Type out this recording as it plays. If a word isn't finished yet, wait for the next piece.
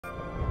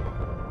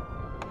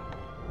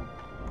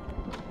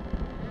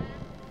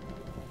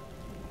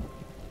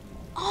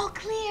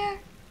clear.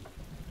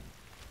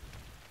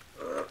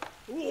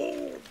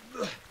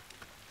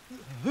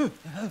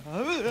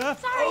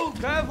 Sorry. Oh,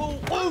 careful.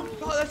 Oh,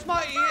 God, that's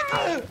my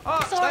ear.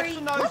 Sorry. That's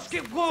the nose.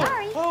 Skip. Whoa.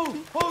 Sorry.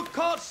 Oh,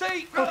 can't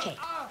see. Okay,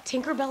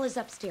 Tinkerbell is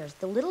upstairs.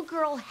 The little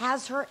girl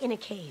has her in a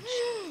cage.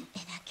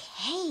 In a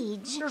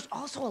cage? There's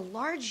also a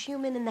large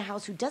human in the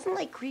house who doesn't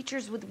like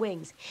creatures with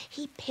wings.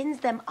 He pins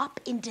them up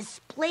in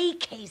display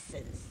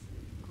cases.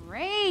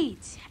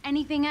 Great.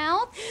 Anything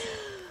else?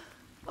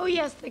 Oh,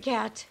 yes, the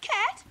cat.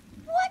 Cat?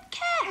 What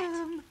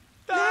cat?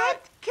 That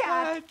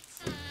cat.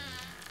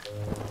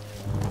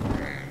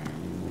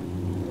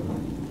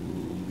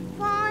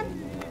 Fawn,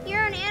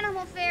 you're an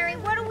animal fairy.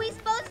 What are we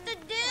supposed to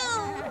do?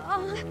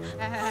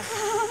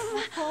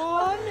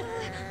 Fawn.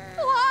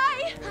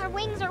 Why? Our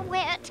wings are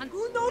wet.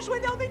 Who knows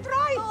when they'll be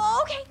dry?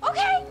 Oh, okay.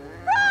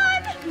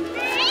 Run!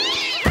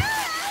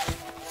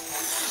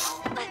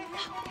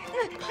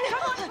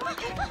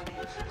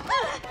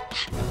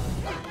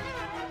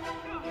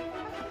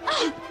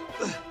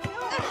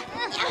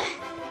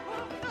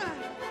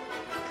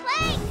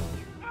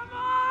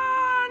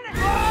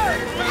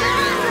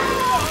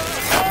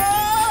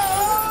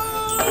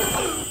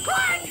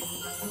 Clank!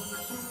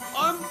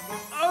 I'm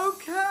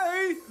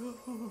okay.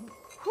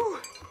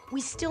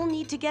 We still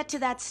need to get to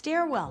that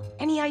stairwell.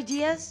 Any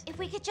ideas? If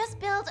we could just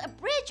build a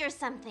bridge or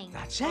something.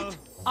 That's it.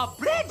 A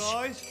bridge?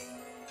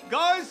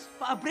 Guys.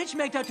 A bridge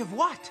made out of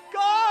what?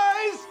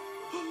 Guys.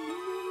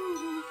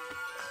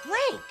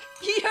 Clank,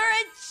 you're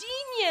a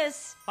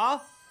genius. Huh?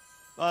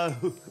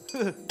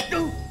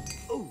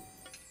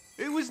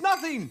 It was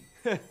nothing.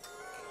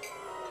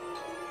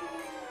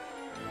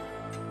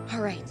 All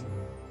right,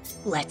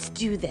 let's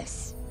do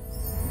this.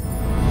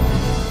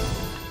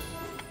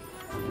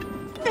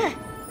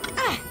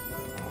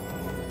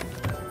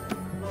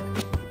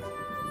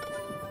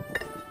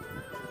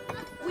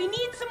 We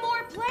need some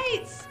more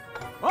plates.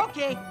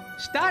 Okay,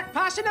 start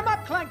passing them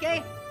up,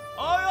 Clanky.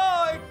 Aye,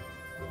 aye.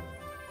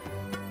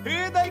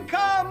 Here they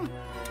come.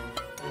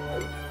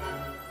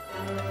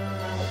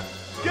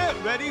 Get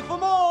ready for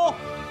more.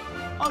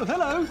 Oh,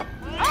 hello.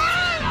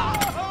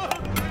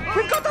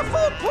 We've got the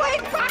full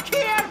plate back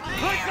here.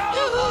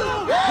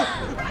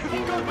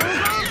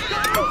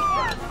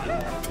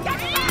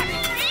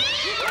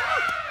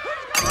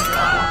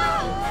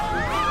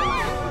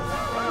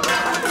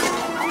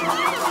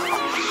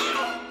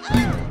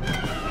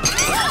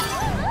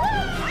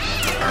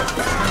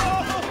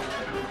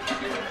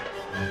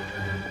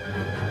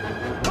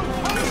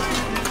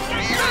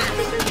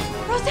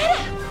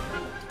 Rosetta!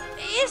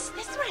 Is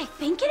this what I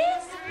think it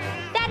is?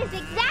 That is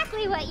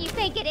exactly what you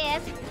think it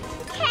is.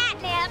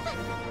 Catnip.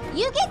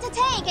 You get to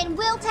take and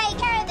we'll take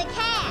care of the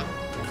cat.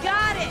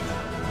 Got it.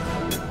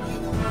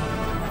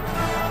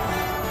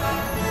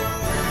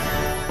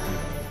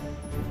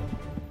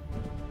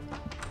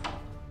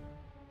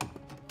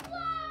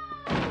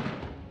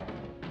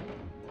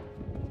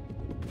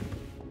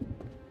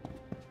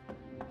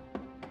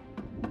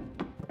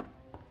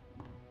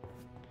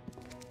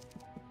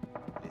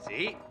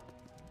 Lizzie.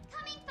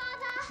 Coming, Fawn.